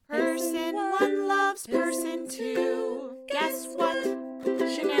Person one loves person two. Guess what?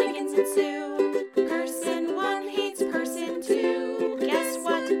 Shenanigans ensue. Person one hates person two. Guess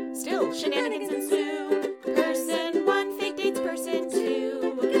what? Still shenanigans ensue. Person one fake dates person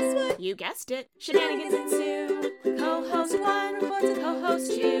two. Guess what? You guessed it. Shenanigans ensue. Co-host one reports to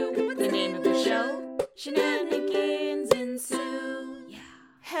co-host two. The name of the show? Shenanigans ensue. Yeah.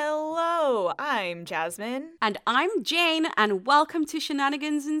 Hello, I'm Jasmine. And I'm Jane, and welcome to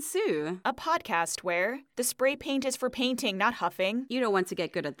Shenanigans Ensue. A podcast where the spray paint is for painting, not huffing. You don't want to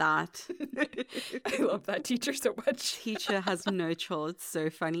get good at that. I love that teacher so much. Teacher has no chill. It's so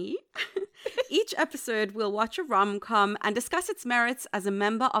funny. Each episode, we'll watch a rom-com and discuss its merits as a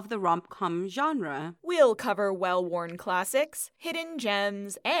member of the rom-com genre. We'll cover well-worn classics, hidden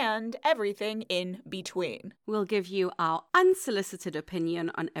gems, and everything in between. We'll give you our unsolicited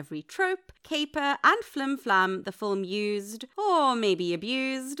opinion on every trope, caper, and flim-flam the film used, or maybe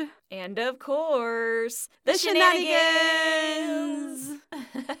abused. And of course, the shenanigans!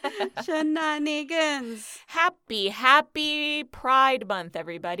 Shenanigans! Happy Pride Month,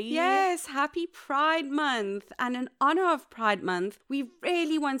 everybody. Yes, happy Pride Month. And in honor of Pride Month, we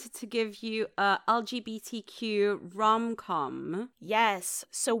really wanted to give you a LGBTQ rom-com. Yes,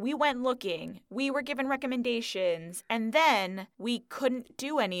 so we went looking. We were given recommendations, and then we couldn't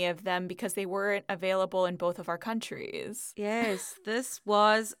do any of them because they weren't available in both of our countries. Yes, this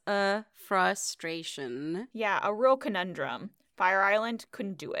was a frustration. Yeah, a real conundrum. Fire Island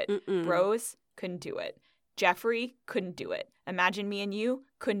couldn't do it. Bros couldn't do it. Jeffrey couldn't do it. Imagine Me and You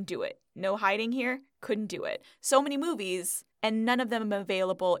couldn't do it. No Hiding Here couldn't do it. So many movies, and none of them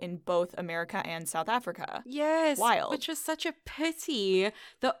available in both America and South Africa. Yes, wild. Which was such a pity.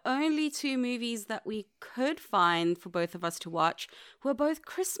 The only two movies that we could find for both of us to watch were both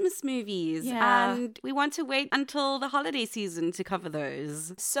Christmas movies. Yeah. And we want to wait until the holiday season to cover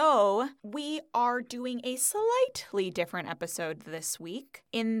those. So we are doing a slightly different episode this week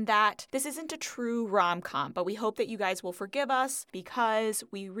in that this isn't a true rom-com, but we hope that you guys will forgive us because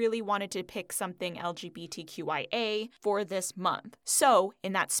we really wanted to pick something LGBTQIA for this month. So,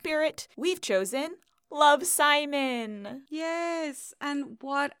 in that spirit, we've chosen Love, Simon. Yes, and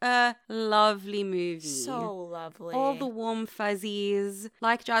what a lovely movie. So lovely. All the warm fuzzies.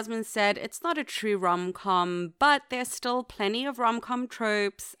 Like Jasmine said, it's not a true rom-com, but there's still plenty of rom-com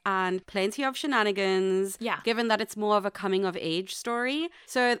tropes and plenty of shenanigans. Yeah. Given that it's more of a coming-of-age story.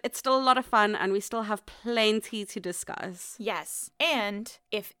 So it's still a lot of fun, and we still have plenty to discuss. Yes. And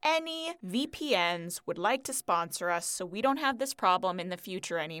if any VPNs would like to sponsor us so we don't have this problem in the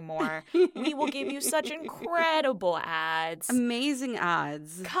future anymore, we will give you such incredible ads. Amazing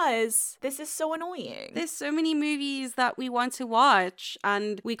ads. Because this is so annoying. There's so many movies that we want to watch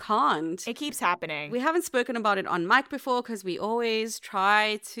and we can't. It keeps happening. We haven't spoken about it on mic before because we always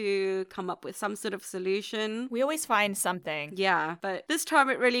try to come up with some sort of solution. We always find something. Yeah, but this time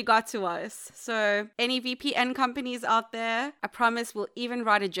it really got to us. So any VPN companies out there, I promise we'll even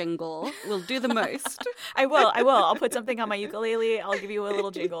write a jingle. We'll do the most. I will. I'll put something on my ukulele. I'll give you a little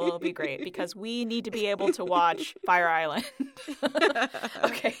jingle. It'll be great because we need to be able to watch Fire Island.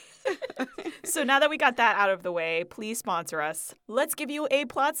 Okay. So now that we got that out of the way, please sponsor us. Let's give you a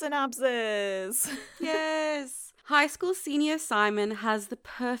plot synopsis. Yes. High school senior Simon has the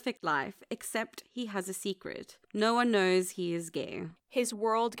perfect life, except he has a secret. No one knows he is gay. His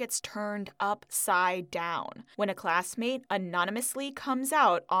world gets turned upside down when a classmate anonymously comes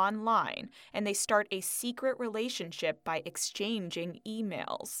out online and they start a secret relationship by exchanging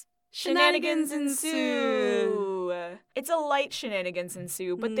emails. Shenanigans ensue. It's a light shenanigans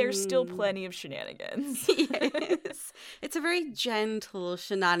ensue, but there's still plenty of shenanigans. Yes. It's a very gentle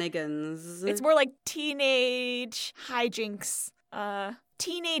shenanigans. It's more like teenage hijinks.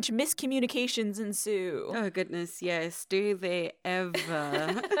 Teenage miscommunications ensue. Oh, goodness, yes. Do they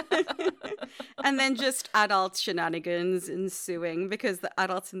ever? And then just adult shenanigans ensuing because the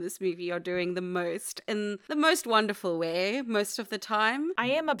adults in this movie are doing the most in the most wonderful way most of the time. I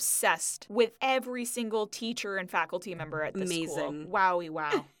am obsessed with every single teacher and faculty member at this school. Wowie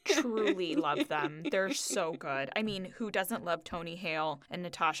wow. Truly love them. They're so good. I mean, who doesn't love Tony Hale and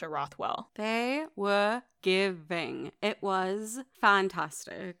Natasha Rothwell? They were giving. It was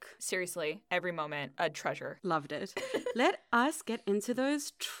fantastic. Seriously, every moment, a treasure. Loved it. Let us get into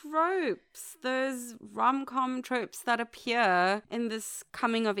those tropes, those rom-com tropes that appear in this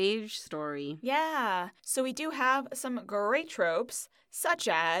coming-of-age story. Yeah. So we do have some great tropes, such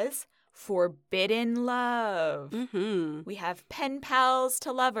as forbidden love. Mm-hmm. We have pen pals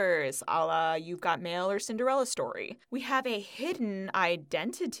to lovers, a la You've Got Mail or Cinderella Story. We have a hidden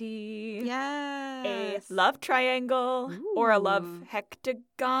identity. A Yes. love triangle or a love Ooh.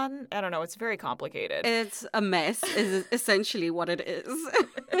 hectagon. I don't know. It's very complicated. It's a mess, is essentially what it is.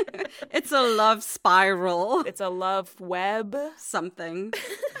 It's a love spiral. It's a love web. Something.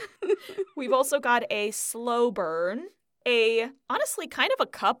 We've also got a slow burn. Honestly, kind of a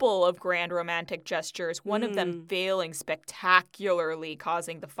couple of grand romantic gestures, one of them failing spectacularly,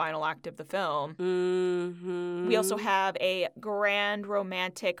 causing the final act of the film. Mm-hmm. We also have a grand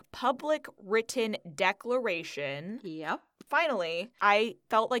romantic public written declaration. Yep. Finally, I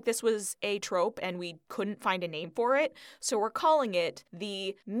felt like this was a trope and we couldn't find a name for it, so we're calling it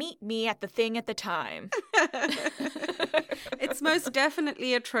the meet me at the thing at the time. It's most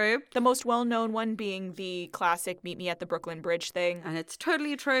definitely a trope. The most well-known one being the classic meet me at the Brooklyn Bridge thing. And it's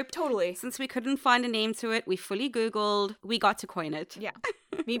totally a trope. Totally. Since we couldn't find a name to it, we fully Googled. We got to coin it. Yeah.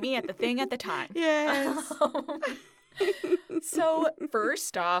 Meet me at the thing at the time. Yes. So,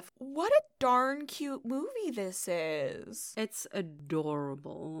 first off, what a darn cute movie this is. It's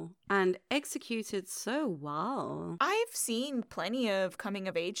adorable and executed so well. I've seen plenty of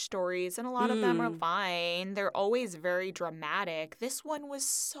coming-of-age stories, and a lot of them are fine. They're always very dramatic. This one was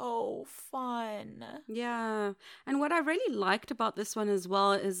so fun. Yeah. And what I really liked about this one as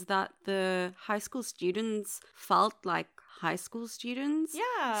well is that the high school students felt like high school students.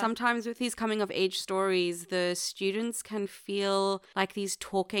 Yeah. Sometimes with these coming of age stories, the students can feel like these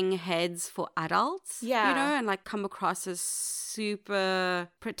talking heads for adults. Yeah. You know, and like come across as super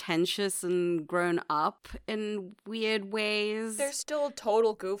pretentious and grown up in weird ways. They're still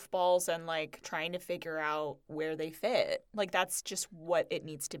total goofballs and like trying to figure out where they fit. Like that's just what it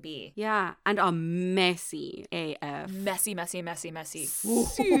needs to be. Yeah, and are messy AF. Messy, messy, messy, messy.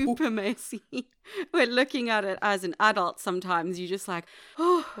 Super messy. We're looking at it as an adult sometimes. You're just like,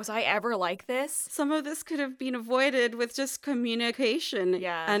 oh, Was I ever like this? some of this could have been avoided with just communication.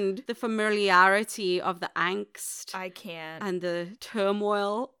 Yeah. And the familiarity of the angst I can't. and the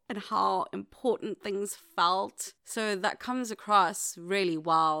turmoil and how important things felt. So that comes across really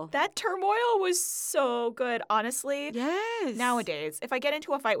well. That turmoil was so good, honestly. Yes. Nowadays, if I get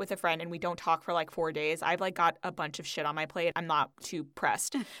into a fight with a friend and we don't talk for like 4 days, I've like got a bunch of shit on my plate. I'm not too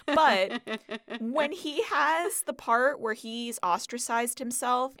pressed. But when he has the part where he's ostracized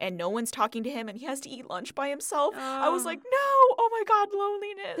himself and no one's talking to him and he has to eat lunch by himself, I was like, no, oh my God, the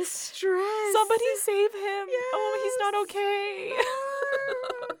loneliness. stress. Somebody save him. Oh, he's not okay.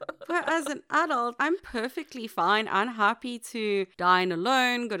 But as an adult, I'm perfectly fine and happy to dine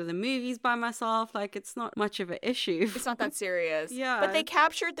alone, go to the movies by myself. Like, it's not much of an issue. It's not that serious. Yeah. But they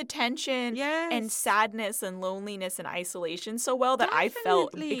captured the tension and Yes. sadness and loneliness and isolation so well that I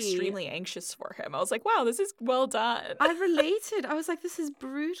felt Definitely. extremely anxious for him. I was like, wow, this is well done. I related. I was like, this is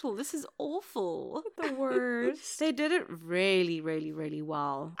brutal. This is awful. The worst. They did it really, really, really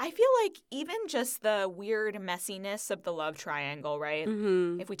well. I feel like even just the weird messiness of the love triangle, right?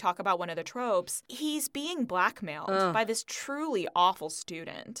 Mm-hmm. If we talk about one of the tropes, he's being blackmailed Ugh. by this truly awful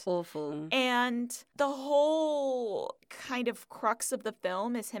student. Awful. And the whole kind of crux of the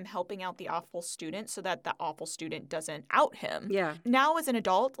film is him helping out the awful student so that the awful student doesn't out him. Yeah. Now, as an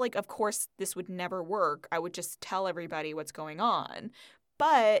adult, like, of course, this would never work. I would just tell everybody what's going on.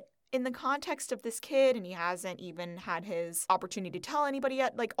 But in the context of this kid, and he hasn't even had his opportunity to tell anybody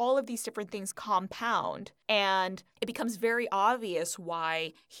yet, like, all of these different things compound. And it becomes very obvious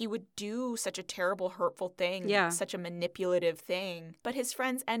why he would do such a terrible, hurtful thing, Yeah. such a manipulative thing. But his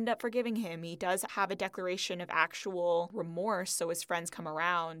friends end up forgiving him. He does have a declaration of actual remorse, so his friends come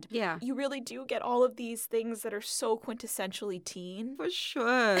around. Yeah. You really do get all of these things that are so quintessentially teen. For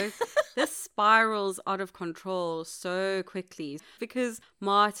sure. This spirals out of control so quickly because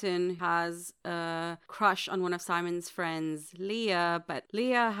Martin has a crush on one of Simon's friends, Leah, but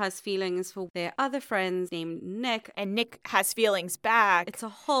Leah has feelings for their other friends named Nick. And Nick has feelings back. It's a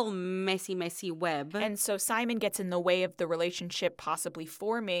whole messy, messy web. And so Simon gets in the way of the relationship possibly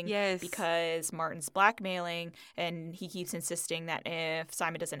forming Yes. because Martin's blackmailing and he keeps insisting that if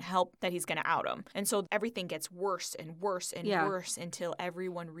Simon doesn't help, that he's going to out him. And so everything gets worse and worse and Yeah. worse until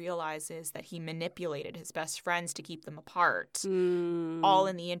everyone realizes that he manipulated his best friends to keep them apart. All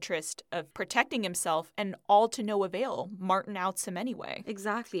in the interest of protecting himself and all to no avail. Martin outs him anyway.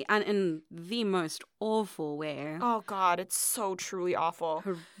 Exactly. And in the most awful way. Oh, God, it's so truly awful.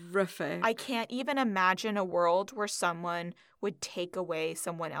 Horrific. I can't even imagine a world where someone would take away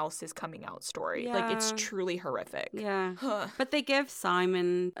someone else's coming out story. Like, it's Yeah. truly horrific. Yeah. But they give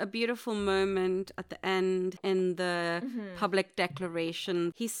Simon a beautiful moment at the end in the public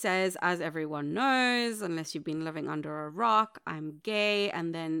declaration. He says, as everyone knows, unless you've been living under a rock, I'm gay,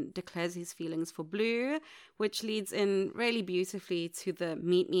 and then declares his feelings for Blue, which leads in really beautifully to the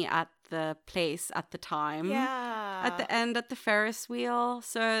meet me at the place at the time. Yeah. At the end at the Ferris wheel.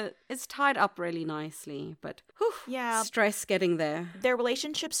 So it's tied up really nicely, but whew, Yeah. stress getting there. Their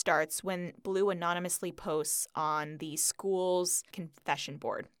relationship starts when Blue anonymously posts on the school's confession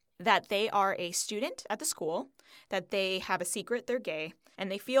board that they are a student at the school, that they have a secret they're gay,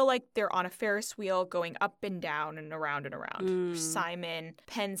 and they feel like they're on a Ferris wheel going up and down and around and around. Simon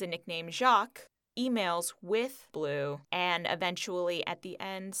pens a nickname Jacques, emails with Blue, and eventually at the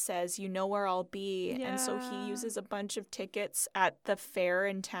end says, you know where I'll be. And so he Yeah. uses a bunch of tickets at the fair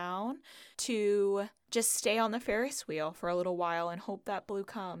in town to just stay on the Ferris wheel for a little while and hope that Blue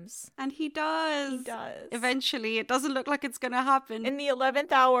comes. And he does. He does. Eventually. It doesn't look like it's going to happen. In the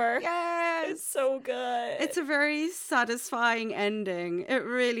 11th hour. Yes. It's so good. It's a very satisfying ending. It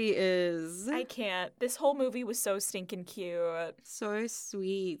really is. I can't. This whole movie was so stinking cute. So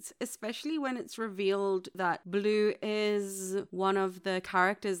sweet, especially when it's revealed that Blue is one of the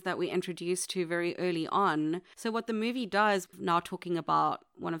characters that we introduced to very early on. So what the movie does, now talking about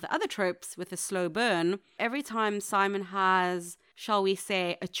one of the other tropes with a slow burn, every time Simon has, shall we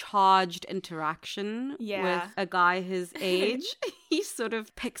say, a charged interaction Yeah. with a guy his age, he sort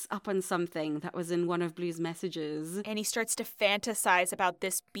of picks up on something that was in one of Blue's messages. And he starts to fantasize about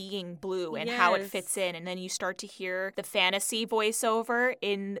this being Blue and how it Yes. fits in. And then you start to hear the fantasy voiceover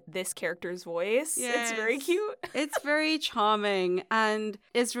in this character's voice. It's very Yes. cute. It's very charming, and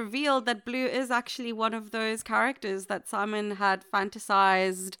it's revealed that Blue is actually one of those characters that Simon had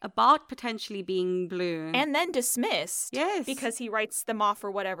fantasized about potentially being Blue. And then dismissed. Yes. Because he writes them off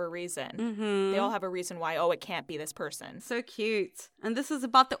for whatever reason. Mhm. They all have a reason why, oh, it can't be this person. So cute. And this is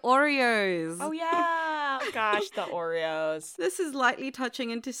about the Oreos. Oh, yeah. Gosh, the Oreos. This is lightly touching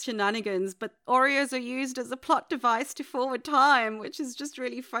into shenanigans, but Oreos are used as a plot device to forward time, which is just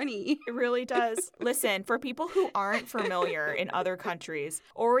really funny. It really does. Listen, for people who aren't familiar in other countries,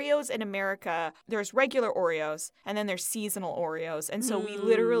 Oreos in America, there's regular Oreos and then there's seasonal Oreos. And so we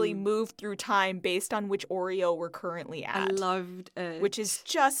literally move through time based on which Oreo we're currently I at, loved it. which is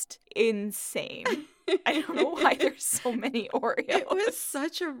just insane. I don't know why there's so many Oreos. It was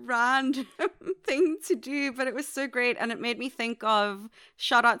such a random thing to do, but it was so great. And it made me think of,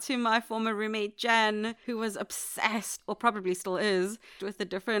 shout out to my former roommate, Jen, who was obsessed, or probably still is, with the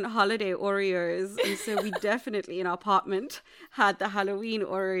different holiday Oreos. And so we definitely in our apartment had the Halloween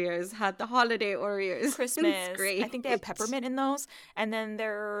Oreos, had the holiday Oreos. Christmas. It's great. I think they have peppermint in those. And then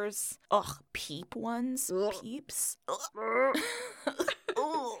there's, Peep ones. Ugh. Peeps.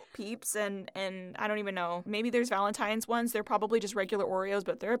 Peeps and I don't even know. Maybe there's Valentine's ones. They're probably just regular Oreos,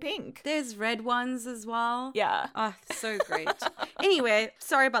 but they're pink. There's red ones as well. Yeah. Oh, so great. Anyway,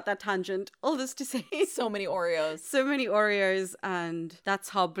 sorry about that tangent. All this to say, So many Oreos. so many Oreos, and that's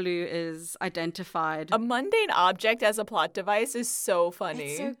how Blue is identified. A mundane object as a plot device is so funny.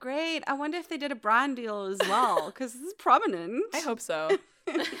 It's so great. I wonder if they did a brand deal as well, because this is prominent. I hope so.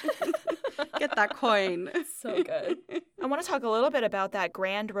 Get that coin. So good. I want to talk a little bit about that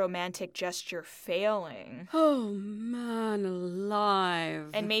grand romantic gesture failing. Oh, man alive.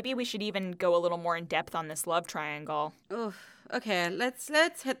 And maybe we should even go a little more in depth on this love triangle. Oof. Okay, let's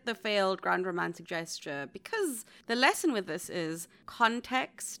hit the failed grand romantic gesture, because the lesson with this is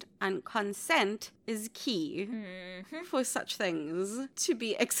context and consent is key for such things to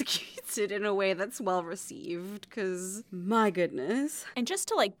be executed in a way that's well received, because my goodness. And just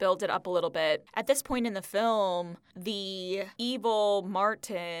to build it up a little bit, at this point in the film, the evil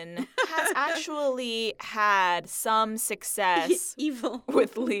Martin has actually had some success Evil.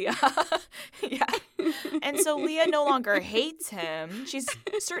 with Leah. Yeah. And so Leah no longer hates him. She's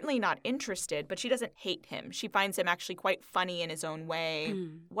certainly not interested, but she doesn't hate him. She finds him actually quite funny in his own way.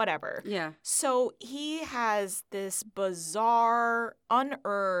 Whatever. Yeah. So he has this bizarre,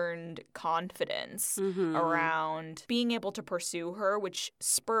 unearned confidence around being able to pursue her, which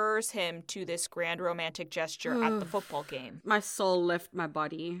spurs him to this grand romantic gesture at the football game. My soul left my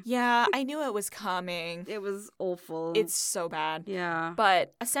body. Yeah, I knew it was coming. It was awful. It's so bad. Yeah.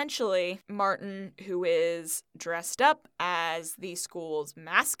 But essentially, Martin, who is dressed up as the school's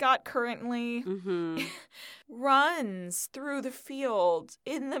mascot currently, runs through the field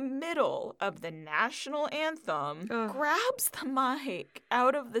in the middle of the national anthem, Ugh. grabs the mic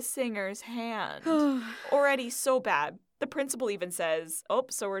out of the singer's hand. Already so bad. The principal even says, oh,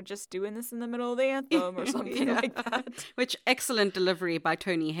 so we're just doing this in the middle of the anthem or something Yeah. like that. Which, excellent delivery by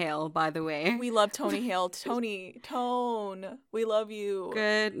Tony Hale, by the way. We love Tony Hale. Tone, we love you.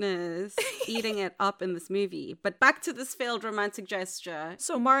 Goodness. Eating it up in this movie. But back to this failed romantic gesture.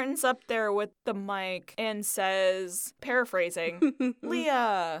 So Martin's up there with the mic and says, paraphrasing,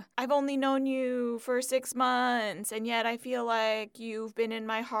 Leah, I've only known you for 6 months, and yet I feel like you've been in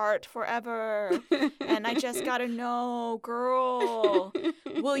my heart forever. And I just gotta know, girl,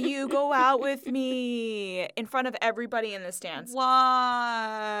 will you go out with me? In front of everybody in the stands.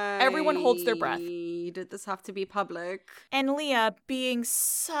 Why? Everyone holds their breath. Did this have to be public? And Leah, being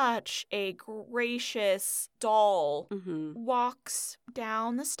such a gracious doll, walks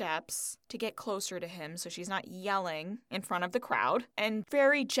down the steps to get closer to him so she's not yelling in front of the crowd, and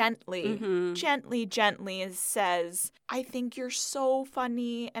very gently says, I think you're so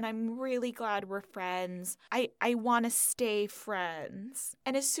funny and I'm really glad we're friends. I want to stay friends.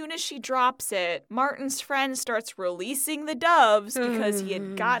 And as soon as she drops it, Martin's friend starts releasing the doves because he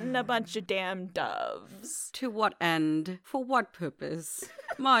had gotten a bunch of damn doves. To what end? For what purpose?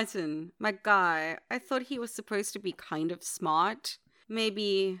 Martin, my guy, I thought he was supposed to be kind of smart.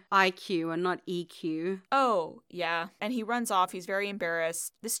 Maybe IQ and not EQ. Oh, yeah. And he runs off. He's very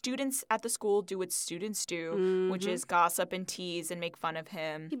embarrassed. The students at the school do what students do, which is gossip and tease and make fun of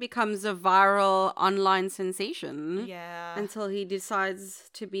him. He becomes a viral online sensation. Yeah. Until he decides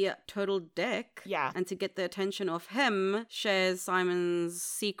to be a total dick. Yeah. And to get the attention of him, shares Simon's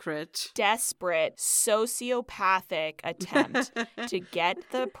secret. Desperate, sociopathic attempt to get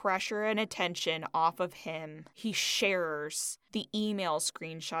the pressure and attention off of him. He shares the email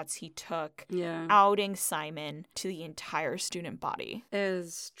screenshots he took, outing Simon to the entire student body. It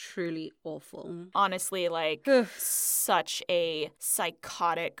is truly awful. Honestly, like, such a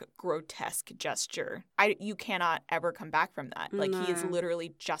psychotic, grotesque gesture. You cannot ever come back from that. Like, he is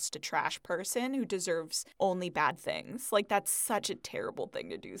literally just a trash person who deserves only bad things. Like, that's such a terrible thing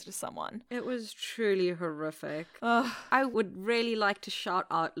to do to someone. It was truly horrific. I would really like to shout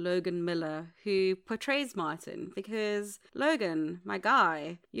out Logan Miller, who portrays Martin, because Logan, my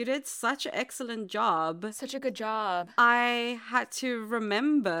guy, you did such an excellent job. Such a good job. I had to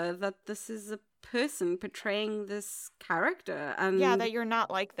remember that this is a person portraying this character, and that you're not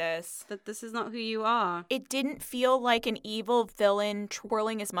like this. That this is not who you are. It didn't feel like an evil villain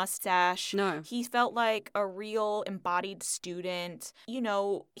twirling his mustache. No. He felt like a real embodied student. You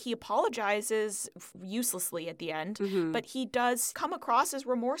know, he apologizes uselessly at the end, but he does come across as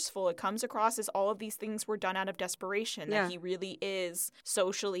remorseful. It comes across as all of these things were done out of desperation, that he really is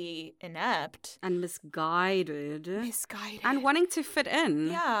socially inept. And misguided. And wanting to fit in.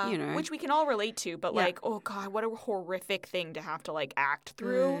 Yeah. You know. Which we can all relate to, but like, oh God, what a horrific thing to have to like act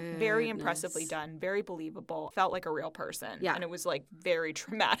through. Very impressively done. Very believable. Felt like a real person. Yeah. And it was like very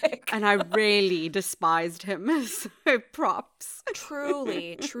traumatic. And I really despised him. So props.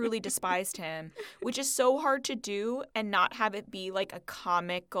 Truly despised him, which is so hard to do and not have it be like a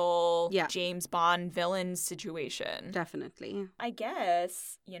comical James Bond villain situation. Definitely. I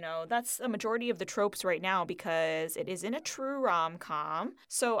guess, you know, that's a majority of the tropes right now because it isn't a true rom-com.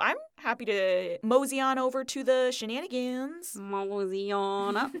 So I'm happy to mosey on over to the shenanigans. Mosey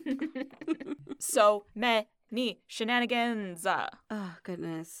on up. So many shenanigans. Oh,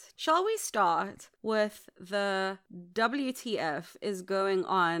 goodness. Shall we start with the WTF is going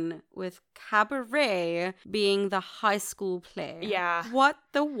on with Cabaret being the high school play? Yeah. What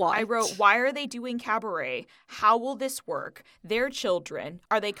the what? I wrote, why are they doing Cabaret? How will this work? They're children.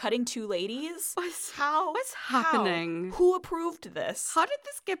 Are they cutting two ladies? What's How? happening? Who approved this? How did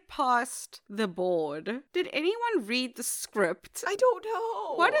this get past the board? Did anyone read the script? I don't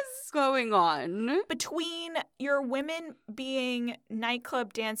know. What is going on? Between your women being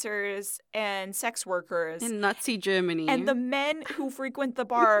nightclub dancers and sex workers in Nazi Germany, and the men who frequent the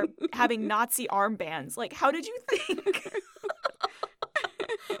bar having Nazi armbands, like, how did you think?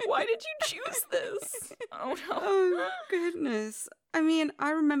 Why did you choose this? Oh no. Oh goodness. I mean,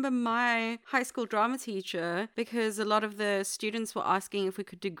 I remember my high school drama teacher, because a lot of the students were asking if we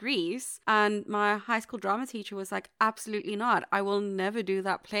could do Grease, and my high school drama teacher was like, absolutely not. I will never do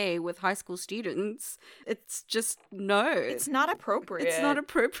that play with high school students. It's just, no. It's not appropriate. It's not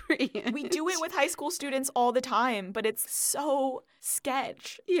appropriate. We do it with high school students all the time, but it's so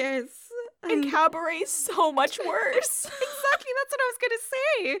sketch. Yes. And Cabaret's so much worse. Exactly, that's what I was going to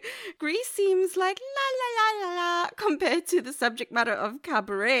say. Grease seems like la la la la la compared to the subject matter of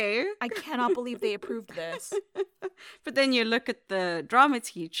Cabaret. I cannot believe they approved this. But then you look at the drama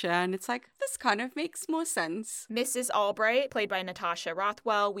teacher and it's like, this kind of makes more sense. Mrs. Albright, played by Natasha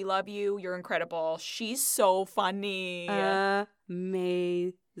Rothwell. We love you. You're incredible. She's so funny.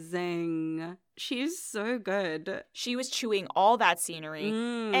 Amazing. She's so good. She was chewing all that scenery.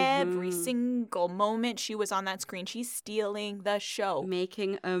 Mhm. Every single moment she was on that screen, she's stealing the show.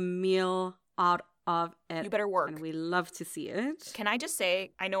 Making a meal out of it. You better work. And we love to see it. Can I just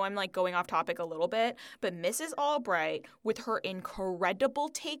say, I know I'm like going off topic a little bit, but Mrs. Albright, with her incredible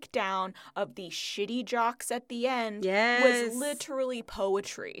takedown of the shitty jocks at the end, Yes. was literally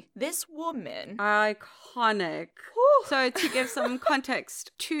poetry. This woman. Iconic. Whew. So to give some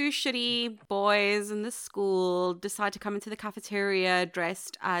context, two shitty boys in the school decide to come into the cafeteria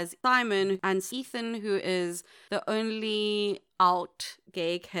dressed as Simon and Ethan, who is the only out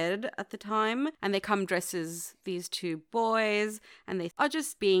gay kid at the time, and they come dressed as these two boys, and they are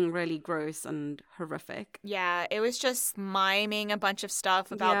just being really gross and horrific. Yeah, it was just miming a bunch of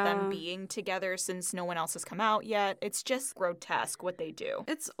stuff about them Yeah. being together since no one else has come out yet. It's just grotesque what they do.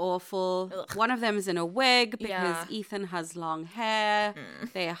 It's awful. Ugh. One of them is in a wig because Yeah. Ethan has long hair.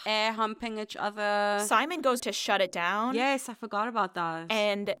 They're hair humping each other. Simon goes to shut it down. Yes, I forgot about that.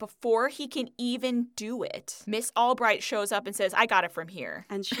 And before he can even do it, Miss Albright shows up and says, I got it from here.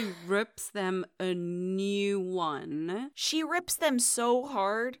 And she rips them a new one. She rips them so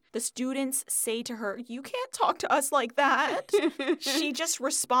hard. The students say to her, you can't talk to us like that. She just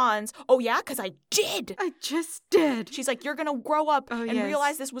responds, oh yeah, because I did. I just did. She's like, you're going to grow up Oh, and yes.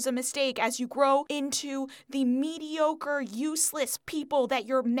 realize this was a mistake as you grow into the mediocre, useless people that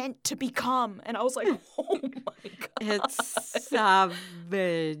you're meant to become. And I was like, oh my God. It's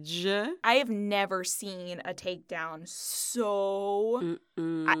savage. I have never seen a takedown so...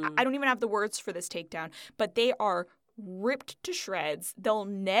 Mm-mm. I don't even have the words for this takedown, but they are ripped to shreds. They'll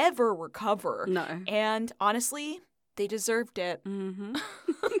never recover. No. And honestly, they deserved it. Mm-hmm.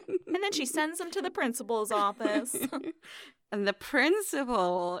 And then she sends them to the principal's office. And the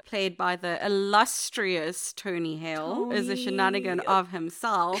principal, played by the illustrious Tony Hale, is a Tony. shenanigan of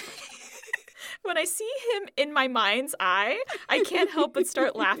himself. When I see him in my mind's eye, I can't help but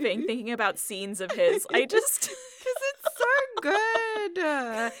start laughing thinking about scenes of his. I just... Because it's so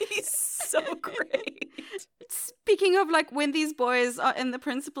good. He's so great. Speaking of like when these boys are in the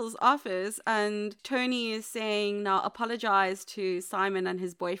principal's office and Tony is saying, now apologize to Simon and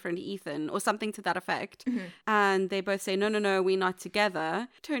his boyfriend Ethan or something to that effect. Mm-hmm. And they both say, no, we're not together.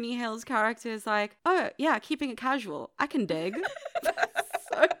 Tony Hale's character is like, oh yeah, keeping it casual. I can dig.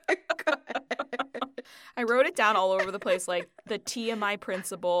 So good. I wrote it down all over the place, like the TMI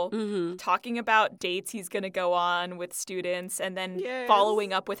principal Mm-hmm. talking about dates he's going to go on with students and then Yes.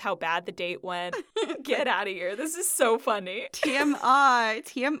 following up with how bad the date went. Get out of here. This is so funny. TMI.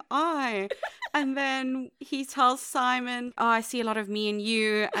 And then he tells Simon, oh, I see a lot of me in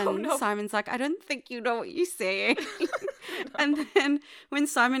you. And Oh, no. Simon's like, I don't think you know what you're saying. And then when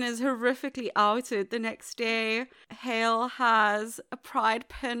Simon is horrifically outed the next day, Hale has a pride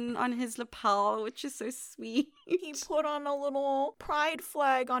pin on his lapel, which is so sweet. He put on a little pride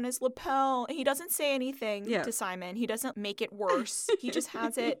flag on his lapel. He doesn't say anything Yeah. to Simon. He doesn't make it worse. He just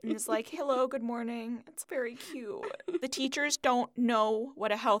has it and is like, hello, good morning. It's very cute. The teachers don't know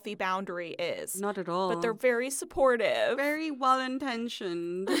what a healthy boundary is, Not at all. but they're very supportive. very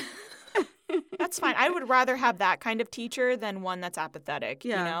well-intentioned. That's fine. I would rather have that kind of teacher than one that's apathetic,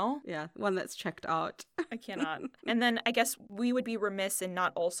 Yeah. you know? Yeah, one that's checked out. I cannot. And then I guess we would be remiss in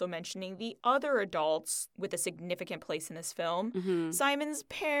not also mentioning the other adults with a significant place in this film. Mhm. Simon's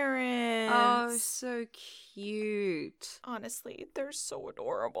parents. Oh, so cute. Honestly, they're so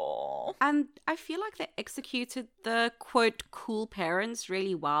adorable. And I feel like they executed the quote cool parents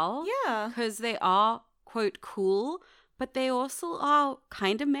really well. Yeah. Because they are quote cool, but they also are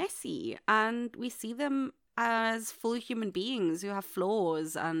kind of messy. And we see them as full human beings who have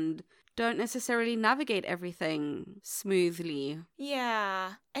flaws and don't necessarily navigate everything smoothly.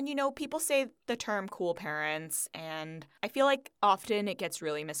 Yeah. And you know, people say the term cool parents, and I feel like often it gets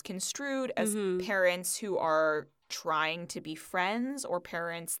really misconstrued as Mhm. parents who are trying to be friends or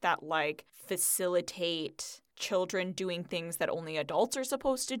parents that like facilitate children doing things that only adults are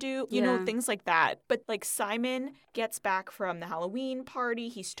supposed to do, you know, Yeah. things like that. But like Simon gets back from the Halloween party,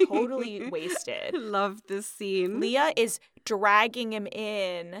 he's totally wasted. Love this scene. Leah is dragging him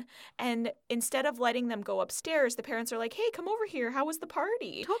in. And instead of letting them go upstairs, the parents are like, hey, come over here. How was the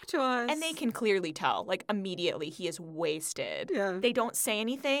party? Talk to us. And they can clearly tell, like, immediately he is wasted. Yeah. They don't say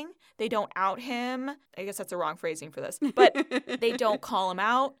anything. They don't out him. I guess that's the wrong phrasing for this. But they don't call him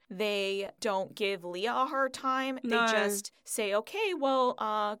out. They don't give Leah a hard time. No. They just say, okay,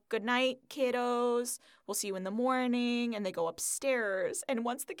 well, good night, kiddos. We'll see you in the morning. And they go upstairs. And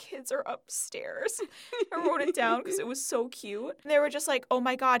once the kids are upstairs, I wrote it down because it was so cute. They were just like, oh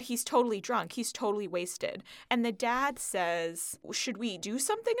my God, he's totally drunk. He's totally wasted. And the dad says, should we do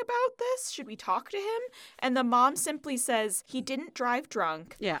something about this? Should we talk to him? And the mom simply says, he didn't drive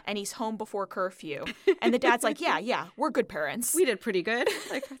drunk. Yeah. And he's home before curfew. And the dad's like, yeah, we're good parents. We did pretty good.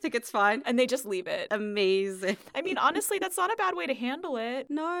 Like, I think it's fine. And they just leave it. Amazing. I mean, honestly, that's not a bad way to handle it.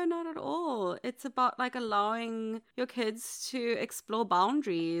 No, not at all. It's about like allowing your kids to explore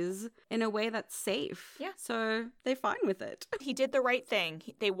boundaries in a way that's safe. Yeah. So they're fine with it. He did the right thing.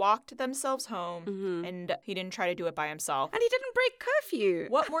 They walked themselves home, Mhm. and he didn't try to do it by himself. And he didn't break curfew.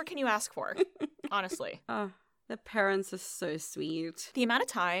 What more can you ask for? Honestly. Oh, the parents are so sweet. The amount of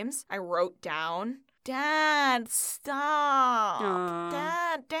times I wrote down, Dad, stop.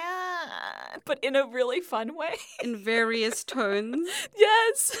 Aw. Dad. But in a really fun way. In various tones.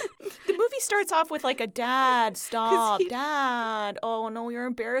 Yes. The movie starts off with like a dad, stop, he- dad. Oh no, you're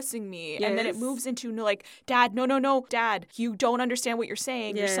embarrassing me. And then it Yes. moves into like, dad, no, dad, you don't understand what you're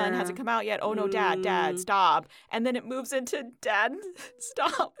saying. Your son Yeah. hasn't come out yet. Oh no, dad, Mm. stop. And then it moves into dad,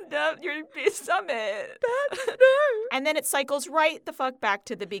 stop. No, you're summit. And then it cycles right the fuck back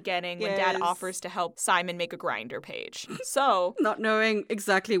to the beginning when dad Yes. offers to help Simon make a grinder page. So, Not knowing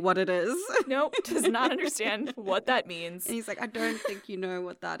exactly what it is. nope, does not understand what that means. And he's like, I don't think you know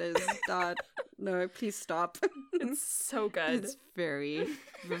what that is, Dad. No, please stop. It's so good. It's very,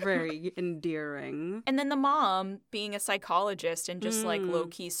 very endearing. And then the mom being a psychologist and just like Mm.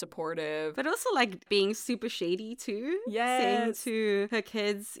 low-key supportive. But also like being super shady too. Yes. Saying to her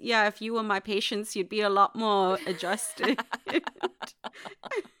kids, yeah, if you were my patients, you'd be a lot more adjusted.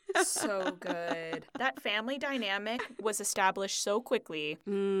 So good. That family dynamic was established so quickly,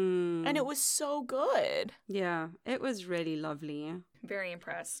 Mm. and it was so good. Yeah, it was really lovely. Very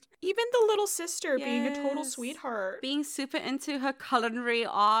impressed. Even the little sister being a total Yes. sweetheart. Being super into her culinary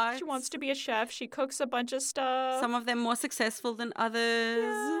art. She wants to be a chef. She cooks a bunch of stuff. Some of them more successful than others.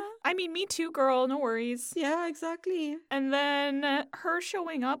 Yeah. I mean, me too, girl. No worries. Yeah, exactly. And then her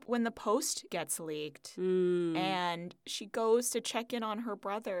showing up when the post gets leaked. Mm. And she goes to check in on her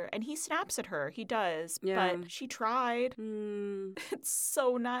brother, and he snaps at her. He does. Yeah. But she tried. Mm. It's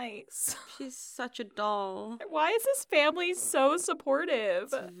so nice. She's such a doll. Why is this family so supportive?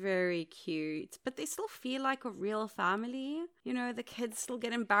 It's very cute. But they still feel like a real family. You know, the kids still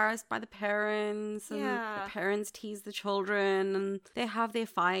get embarrassed by the parents, and Yeah. the parents tease the children, and they have their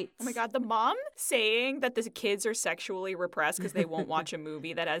fights. Oh my God, the mom saying that the kids are sexually repressed because they won't watch a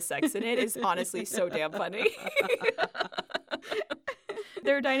movie that has sex in it is honestly so damn funny.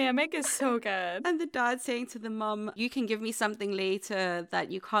 Their dynamic is so good. And the dad saying to the mum, you can give me something later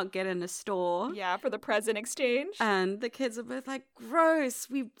that you can't get in a store. Yeah, for the present exchange. And the kids are both like, gross,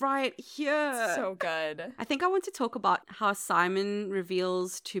 we right here. So good. I think I want to talk about how Simon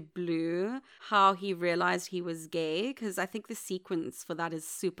reveals to Blue how he realized he was gay, because I think the sequence for that is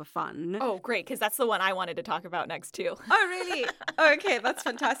super fun. Oh, great, because that's the one I wanted to talk about next, too. Oh, really? Okay, that's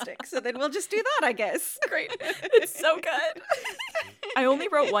fantastic. So then we'll just do that, I guess. Great. It's so good. I only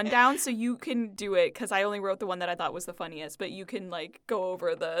wrote one down, so you can do it, because I only wrote the one that I thought was the funniest, but you can, like, go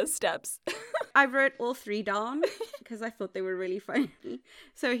over the steps. I wrote all three down because I thought they were really funny.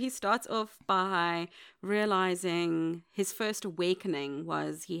 So he starts off by realizing his first awakening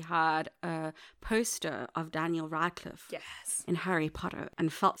was he had a poster of Daniel Radcliffe Yes. in Harry Potter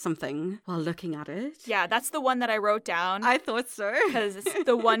and felt something while looking at it. Yeah, that's the one that I wrote down. I thought so. Because it's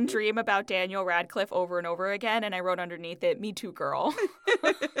the one dream about Daniel Radcliffe over and over again, and I wrote underneath it, "Me too, girl."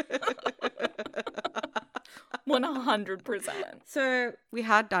 100%. So we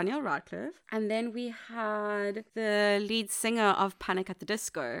had Daniel Radcliffe, and then we had the lead singer of Panic at the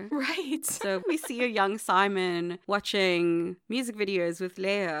Disco. Right. So we see a young Simon watching music videos with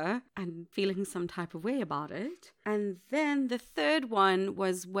Leia and feeling some type of way about it. And then the third one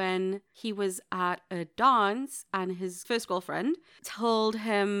was when he was at a dance and his first girlfriend told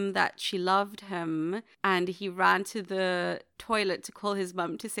him that she loved him, and he ran to the toilet to call his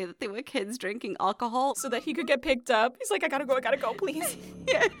mum to say that there were kids drinking alcohol. So that he could get picked up. He's like, I gotta go, please.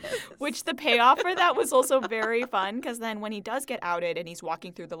 Which the payoff for that was also very fun, because then when he does get outed and he's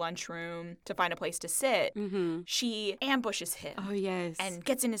walking through the lunchroom to find a place to sit, she ambushes him. Oh, yes. And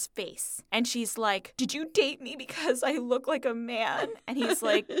gets in his face. And she's like, did you date me because I look like a man? And he's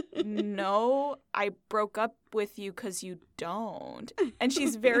like, no, I broke up with you because you don't. And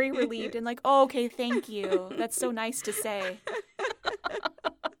she's very relieved and like, oh, okay, thank you. That's so nice to say.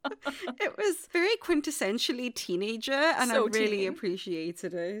 It was very quintessentially teenager, and So I really teen.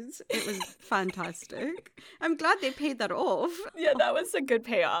 appreciated it. It was fantastic. I'm glad they paid that off. Yeah, that was a good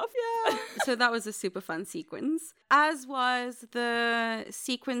payoff. Yeah. So that was a super fun sequence. As was the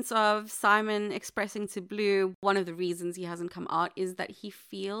sequence of Simon expressing to Blue one of the reasons he hasn't come out is that he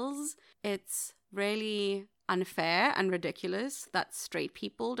feels it's really unfair and ridiculous that straight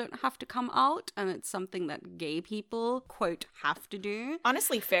people don't have to come out, and it's something that gay people, quote, have to do.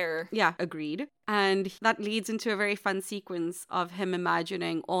 Honestly, fair. Yeah, agreed. And that leads into a very fun sequence of him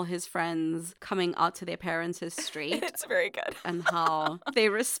imagining all his friends coming out to their parents as straight It's very good. and how they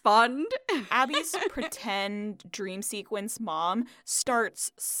respond. Abby's pretend dream sequence mom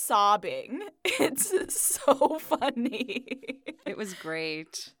starts sobbing. It's so funny. It was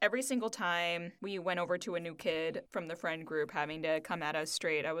great. Every single time we went over to a new kid from the friend group having to come at us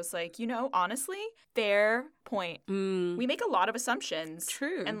straight, I was like, honestly, fair point. We make a lot of assumptions.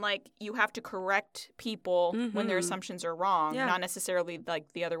 True. And you have to correct people when their assumptions are wrong, Yeah. not necessarily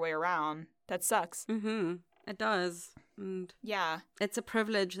the other way around. That sucks. It does. And Yeah. it's a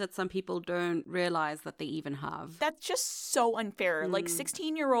privilege that some people don't realize that they even have. That's just so unfair.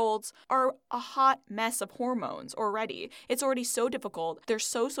 16-year-olds are a hot mess of hormones already. It's already so difficult. They're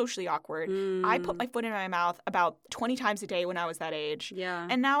so socially awkward. I put my foot in my mouth about 20 times a day when I was that age. Yeah.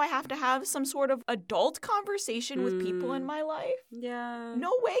 And now I have to have some sort of adult conversation with people in my life. Yeah.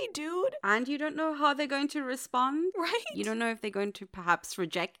 No way, dude. And you don't know how they're going to respond. Right? You don't know if they're going to perhaps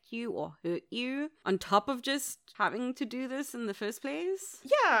reject you or hurt you on top of just having to do this in the first place.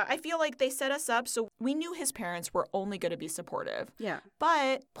 Yeah, I feel like they set us up so we knew his parents were only going to be supportive. Yeah.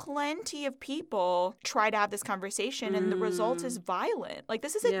 But plenty of people try to have this conversation and the result is violent.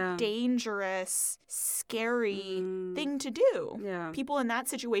 This is a Yeah. dangerous, scary thing to do. Yeah. People in that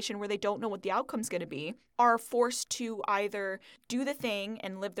situation where they don't know what the outcome's going to be are forced to either do the thing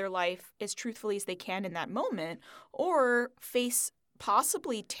and live their life as truthfully as they can in that moment or face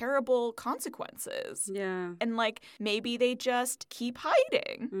possibly terrible consequences. Yeah. And maybe they just keep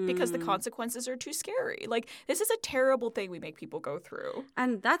hiding because the consequences are too scary. This is a terrible thing we make people go through.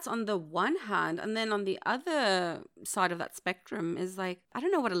 And that's on the one hand. And then on the other side of that spectrum is I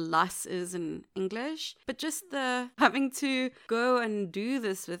don't know what a loss is in English, but just the having to go and do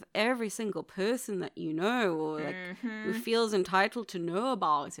this with every single person that you know or who feels entitled to know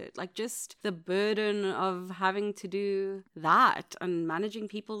about it. Just the burden of having to do that and managing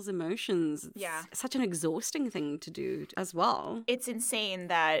people's emotions. It's Yeah. such an exhausting thing to do as well. It's insane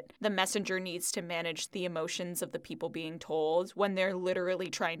that the messenger needs to manage the emotions of the people being told when they're literally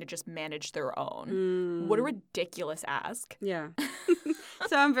trying to just manage their own. What a ridiculous ask. Yeah.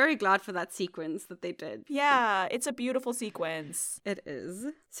 So I'm very glad for that sequence that they did. Yeah, it's a beautiful sequence. It is.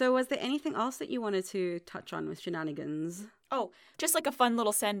 So was there anything else that you wanted to touch on with Shenanigans? Oh, just a fun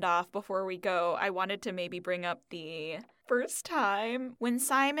little send-off before we go, I wanted to maybe bring up the first time when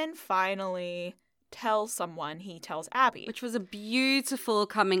Simon finally tells someone he tells Abby. Which was a beautiful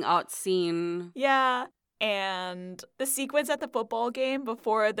coming out scene. Yeah. And the sequence at the football game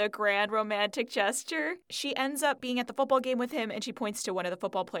before the grand romantic gesture, she ends up being at the football game with him and she points to one of the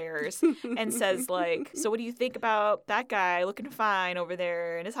football players and says, so what do you think about that guy looking fine over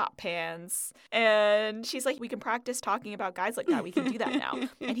there in his hot pants? And she's like, we can practice talking about guys like that. We can do that now.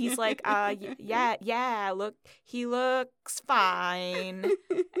 And he's like, yeah, look, he looks fine.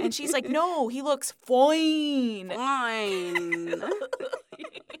 And she's like, no, he looks fine. Fine.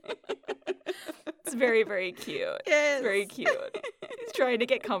 It's very, very cute. Yes. It's very cute. He's trying to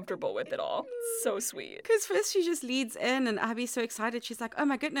get comfortable with it all. It's so sweet. Because first she just leads in and Abby's so excited. She's like, oh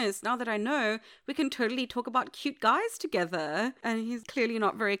my goodness, now that I know, we can totally talk about cute guys together. And he's clearly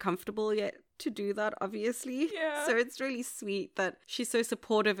not very comfortable yet to do that, obviously. Yeah. So it's really sweet that she's so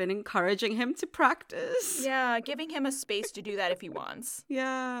supportive and encouraging him to practice. Yeah, giving him a space to do that if he wants.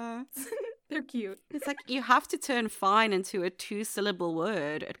 Yeah. They're cute. It's you have to turn fine into a 2-syllable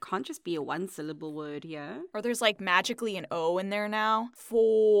word. It can't just be a 1-syllable word, yeah? Or there's magically an O in there now.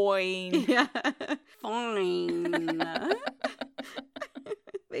 Fine. Yeah. Fine.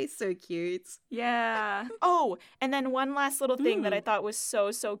 They're so cute. Yeah. Oh, and then one last little thing that I thought was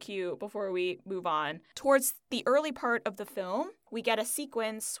so, so cute before we move on. Towards the early part of the film, we get a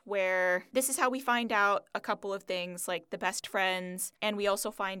sequence where this is how we find out a couple of things, like the best friends, and we also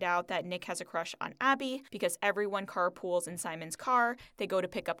find out that Nick has a crush on Abby because everyone carpools in Simon's car. They go to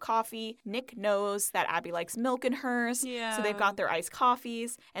pick up coffee. Nick knows that Abby likes milk in hers, Yeah. so they've got their iced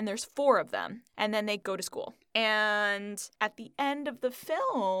coffees, and there's 4 of them, and then they go to school. And at the end of the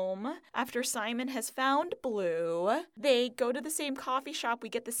film, after Simon has found Blue, they go to the same coffee shop. We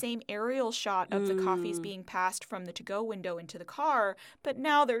get the same aerial shot of the coffees being passed from the to-go window into the car, but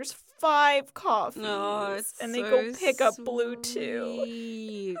now there's 5 coffees. Oh, it's and they so go pick up Blue too.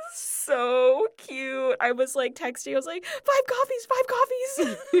 sweet. So cute. I was like texting, I was like, 5 coffees, 5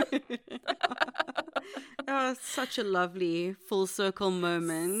 coffees. Oh, such a lovely full circle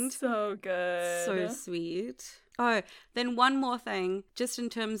moment. So good. So sweet. Oh, then one more thing, just in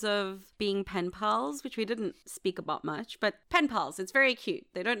terms of being pen pals, which we didn't speak about much, but pen pals, it's very cute.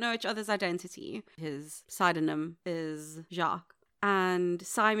 They don't know each other's identity. His pseudonym is Jacques. And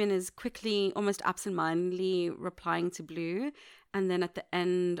Simon is quickly, almost absentmindedly replying to Blue. And then at the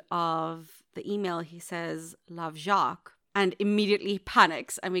end of the email, he says, "Love, Jacques," and immediately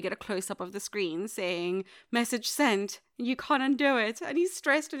panics. And we get a close-up of the screen saying, "Message sent. You can't undo it." And he's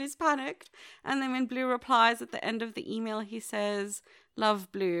stressed and he's panicked. And then when Blue replies at the end of the email, he says,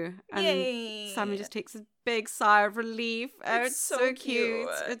 "Love, Blue." And Yay. Simon just takes a big sigh of relief. And It's it's so so cute. cute.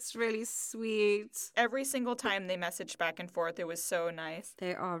 It's really sweet. Every single time they messaged back and forth, it was so nice.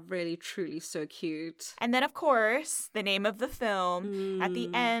 They are really, truly so cute. And then, of course, the name of the film, at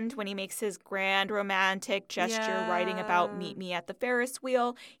the end, when he makes his grand romantic gesture writing about Yeah. "Meet me at the Ferris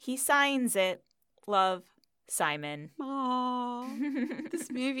wheel," he signs it, "Love, Simon." Aww. This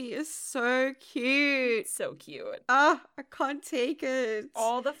movie is so cute. So cute. Ah, I can't take it.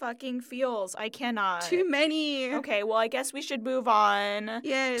 All the fucking feels. I cannot. Too many. Okay, well, I guess we should move on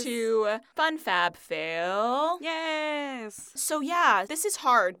Yes. to Fun Fab Fail. Yes. So, yeah, this is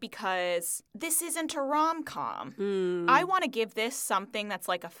hard because this isn't a rom-com. I want to give this something that's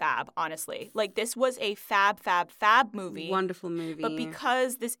like a fab, honestly. Like, this was a fab movie. Wonderful movie. But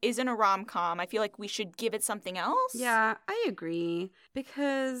because this isn't a rom-com, I feel like we should give it something else. Yeah, I agree.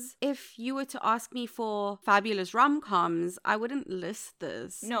 Because if you were to ask me for fabulous rom-coms, I wouldn't list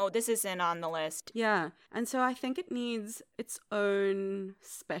this. No, this isn't on the list. Yeah. And so I think it needs its own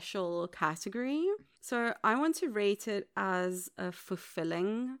special category. So I want to rate it as a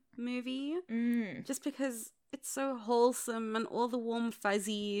fulfilling movie. Just because it's so wholesome and all the warm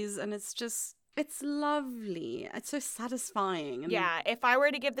fuzzies, and it's lovely. It's so satisfying. And Yeah, if I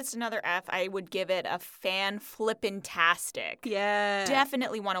were to give this another F, I would give it a fan flippin-tastic. Yeah.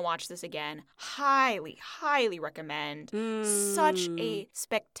 Definitely want to watch this again. Highly, highly recommend. Such a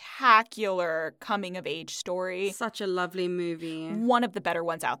spectacular coming-of-age story. Such a lovely movie. One of the better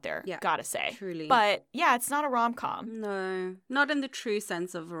ones out there, Yeah, gotta say. truly. But yeah, it's not a rom-com. No, not in the true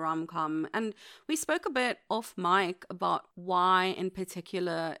sense of a rom-com. And we spoke a bit off mic about why in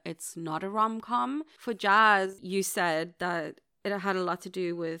particular it's not a rom-com. For Jazz, you said that it had a lot to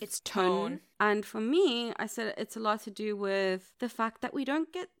do with Its tone. And for me, I said it's a lot to do with the fact that we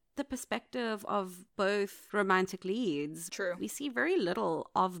don't get the perspective of both romantic leads. True. We see very little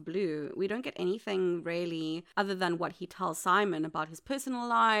of Blue. We don't get anything really other than what he tells Simon about his personal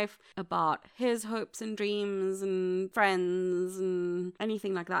life, about his hopes and dreams and friends and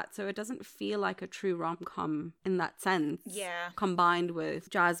anything like that. So it doesn't feel like a true rom-com in that sense. Yeah. Combined with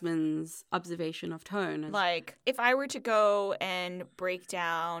Jasmine's observation of tone. Like, if I were to go and break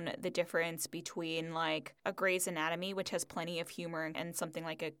down the difference between, like, a Grey's Anatomy, which has plenty of humor, and something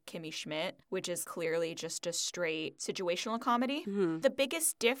like a Kimmy Schmidt, which is clearly just a straight situational comedy, the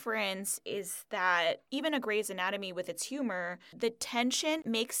biggest difference is that even a Grey's Anatomy with its humor, the tension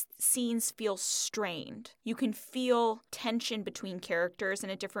makes scenes feel strained. You can feel tension between characters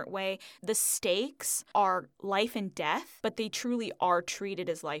in a different way. The stakes are life and death, but they truly are treated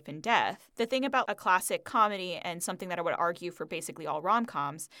as life and death. The thing about a classic comedy, and something that I would argue for basically all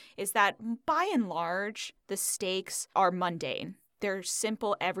rom-coms, is that by and large, the stakes are mundane. They're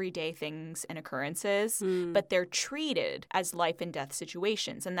simple, everyday things and occurrences, but they're treated as life and death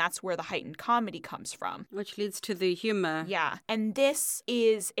situations. And that's where the heightened comedy comes from. Which leads to the humor. Yeah. And this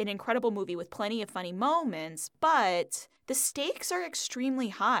is an incredible movie with plenty of funny moments, but the stakes are extremely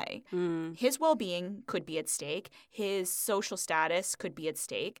high. His well-being could be at stake. His social status could be at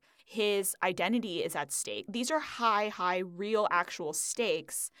stake. his identity is at stake. These are high, real, actual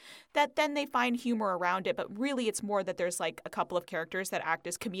stakes that then they find humor around it. But really, it's more that there's like a couple of characters that act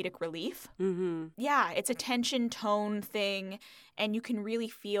as comedic relief. Mm-hmm. Yeah, it's a tension tone thing. And you can really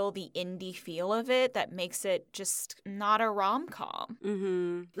feel the indie feel of it that makes it just not a rom-com.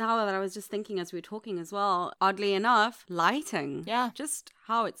 Mm-hmm. Now that I was just thinking as we were talking as well, oddly enough, lighting. Yeah. Just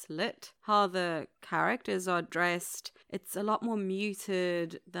how it's lit, how the characters are dressed. It's a lot more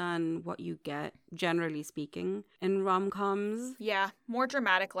muted than what you get, generally speaking, in rom-coms. Yeah, more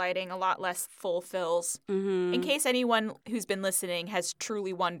dramatic lighting, a lot less full fills. Mm-hmm. In case anyone who's been listening has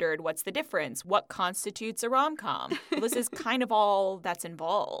truly wondered what's the difference, what constitutes a rom-com? Well, this is kind of all that's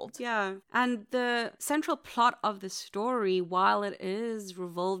involved. Yeah. And the central plot of the story, while it is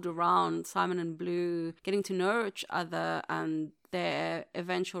revolved around Simon and Blue getting to know each other and their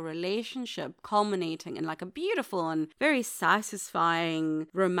eventual relationship culminating in like a beautiful and very satisfying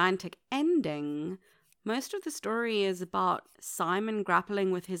romantic ending, most of the story is about Simon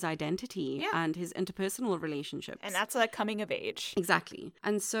grappling with his identity and his interpersonal relationships. And that's a coming of age. Exactly.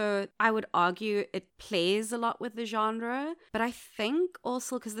 And so I would argue it plays a lot with the genre, but I think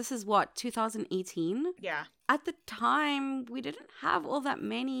also because this is 2018? Yeah. At the time, we didn't have all that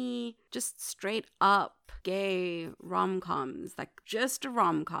many just straight up gay rom-coms, like just a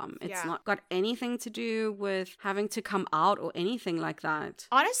rom-com. It's not got anything to do with having to come out or anything like that.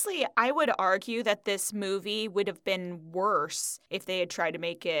 Honestly, I would argue that this movie would have been worse if they had tried to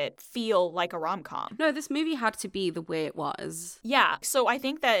make it feel like a rom-com. No, this movie had to be the way it was. Yeah, so I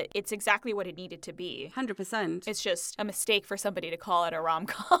think that it's exactly what it needed to be. 100%. It's just a mistake for somebody to call it a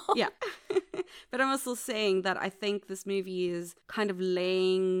rom-com. Yeah. But I'm also saying that I think this movie is kind of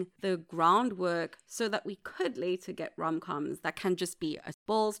laying the groundwork so that we could later get rom-coms that can just be a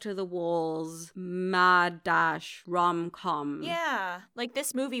balls to the walls, mad dash rom-com. Yeah, like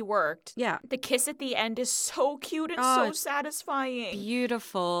this movie worked. Yeah. The kiss at the end is so cute and so satisfying.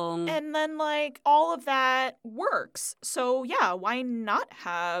 Beautiful. And then, like, all of that works. So, yeah, why not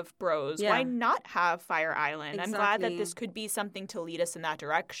have Bros? Yeah. Why not have Fire Island? I'm glad that Exactly. this could be something to lead us in that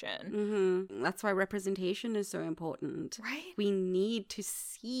direction. Mm-hmm. That's why representation is so important. Right? We need to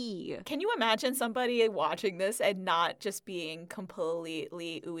see. Can you imagine somebody watching this and not just being completely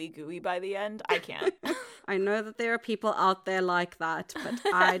ooey gooey by the end? I can't. I know that there are people out there like that, but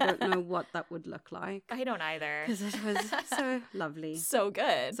I don't know what that would look like. I don't either. Because it was so lovely. So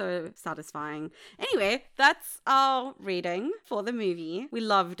good. So satisfying. Anyway, that's our rating for the movie. We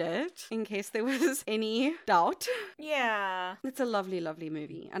loved it, in case there was any doubt. Yeah. It's a lovely, lovely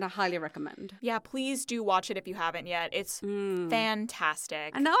movie, and I highly recommend. Yeah, please do watch it if you haven't yet. It's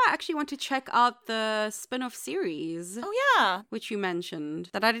fantastic. And now I actually want to check out the spin-off series, Oh, yeah. which you mentioned,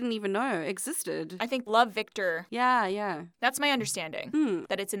 that I didn't even know existed. I think Love Victor. Yeah. That's my understanding,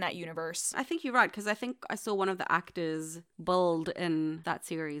 that it's in that universe. I think you're right, because I think I saw one of the actors billed in that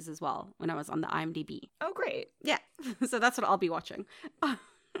series as well when I was on the IMDb. Oh, great. Yeah, so that's what I'll be watching.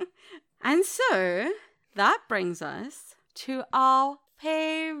 And so that brings us to our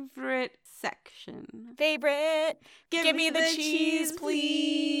favorite section. Favorite. Give me the cheese,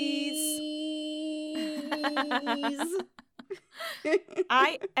 please.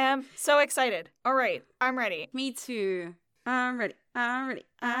 I am so excited. All right, I'm ready. Me too. I'm ready. I'm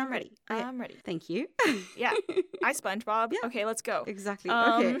ready. Thank you. Yeah, I SpongeBob. Yeah. Okay, let's go. Exactly.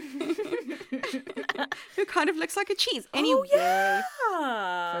 Okay. Who kind of looks like a cheese. Anyway. Oh,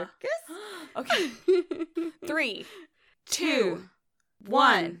 yeah. Focus. Okay. 3, 2,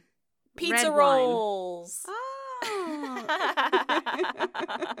 1. Pizza Red wine. rolls. Oh.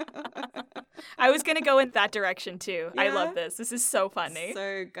 I was going to go in that direction too. I Yeah? love this. This is so funny.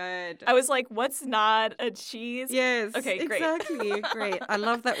 So good. I was like, what's not a cheese? Yes. Okay, great. Exactly. Great. I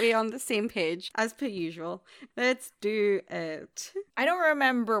love that we're on the same page as per usual. Let's do it. I don't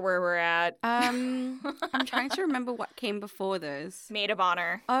remember where we're at. I'm trying to remember what came before this. Maid of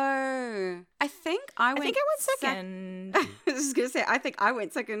Honor. Oh, I think I went second. I was just gonna say, I think I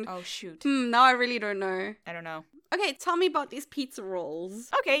went second. Oh, shoot. Now I really don't know. I don't know. Okay, tell me about these pizza rolls.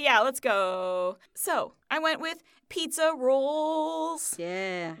 Okay, yeah, let's go. So, I went with pizza rolls.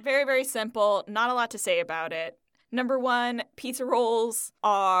 Yeah. Very, very simple. Not a lot to say about it. Number 1, pizza rolls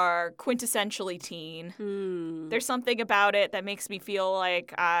are quintessentially teen. There's something about it that makes me feel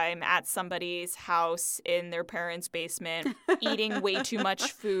like I'm at somebody's house in their parents' basement, eating way too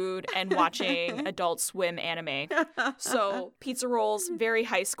much food and watching Adult Swim anime. So, pizza rolls, very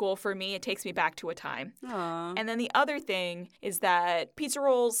high school for me. It takes me back to a time. Aw. And then the other thing is that pizza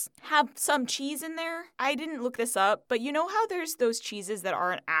rolls have some cheese in there. I didn't look this up, but you know how there's those cheeses that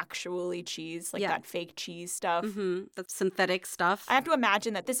aren't actually cheese, like Yeah. that fake cheese stuff? That's synthetic stuff. I have to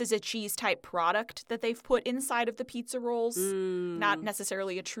imagine that this is a cheese-type product that they've put inside of the pizza rolls, not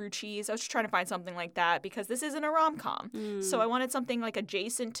necessarily a true cheese. I was just trying to find something like that because this isn't a rom-com. So I wanted something like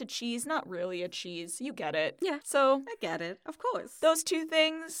adjacent to cheese, not really a cheese. You get it. Yeah. So I get it. Of course. those two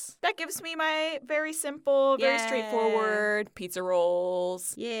things, that gives me my very simple, very Yeah. straightforward pizza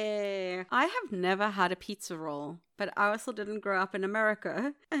rolls. Yeah. I have never had a pizza roll, but I also didn't grow up in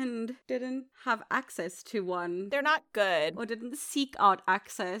America and didn't have access to one. They're not good. Or didn't seek out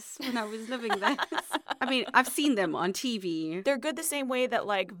access when I was living there. I mean, I've seen them on TV. They're good the same way that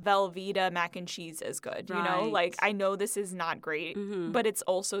like Velveeta mac and cheese is good. You know, Right. like I know this is not great, but it's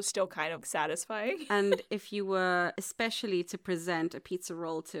also still kind of satisfying. And if you were especially to present a pizza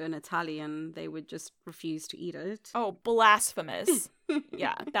roll to an Italian, they would just refuse to eat it. Oh, blasphemous.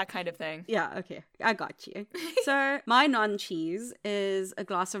 Yeah, that kind of thing. Yeah, okay. I got you. So my non-cheese is a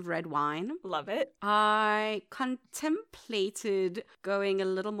glass of red wine. Love it. I contemplated going a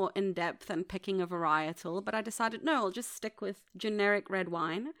little more in-depth and picking a varietal, but I decided, no, I'll just stick with generic red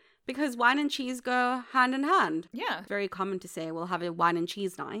wine because wine and cheese go hand in hand. Yeah. Very common to say we'll have a wine and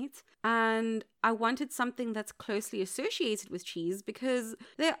cheese night. And I wanted something that's closely associated with cheese because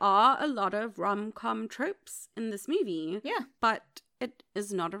there are a lot of rom-com tropes in this movie. Yeah. But it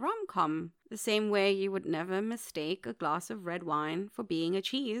is not a rom-com. The same way you would never mistake a glass of red wine for being a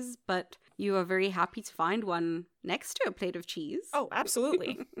cheese, but you are very happy to find one next to a plate of cheese. Oh,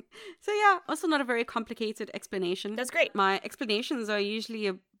 absolutely. So yeah, also not a very complicated explanation. That's great. My explanations are usually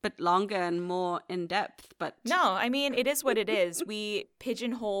a bit longer and more in-depth, but... No, I mean, it is what it is. We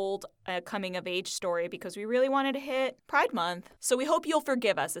pigeonholed a coming-of-age story because we really wanted to hit Pride Month. So we hope you'll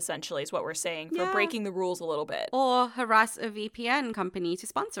forgive us, essentially, is what we're saying, for Yeah. breaking the rules a little bit. Or harass a VPN company to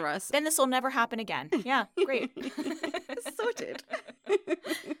sponsor us. Then this will never happen again. Yeah, great. Sorted.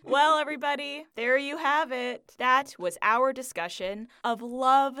 Well, everybody, there you have it. That was our discussion of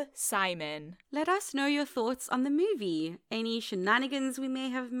Love, Simon. Let us know your thoughts on the movie, any shenanigans we may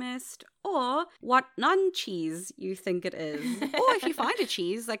have missed, or what non-cheese you think it is. Or if you find a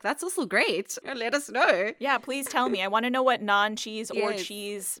cheese, like that's also great. Let us know. Yeah, please tell me. I want to know what non-cheese or Yes.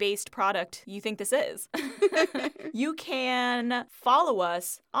 cheese-based product you think this is. You can follow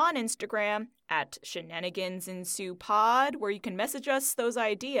us on Instagram at shenanigansensupod, where you can message us those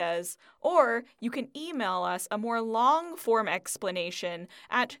ideas, or you can email us a more long-form explanation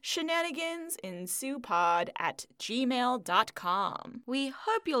at shenanigansensupod@gmail.com. We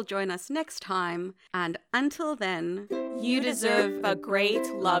hope you'll join us next time, and until then, You deserve a great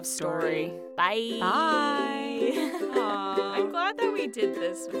love story. Bye. Bye. I'm glad that we did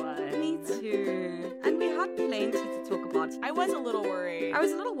this one. Me too. And we had plenty to talk about. I was a little worried. I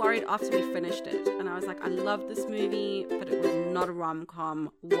was a little worried after we finished it, and I was like, I love this movie, but it was not a rom-com.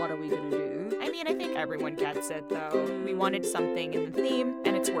 What are we gonna do? I mean, I think everyone gets it, though. We wanted something in the theme,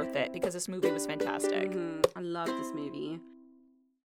 and it's worth it because this movie was fantastic. I love this movie.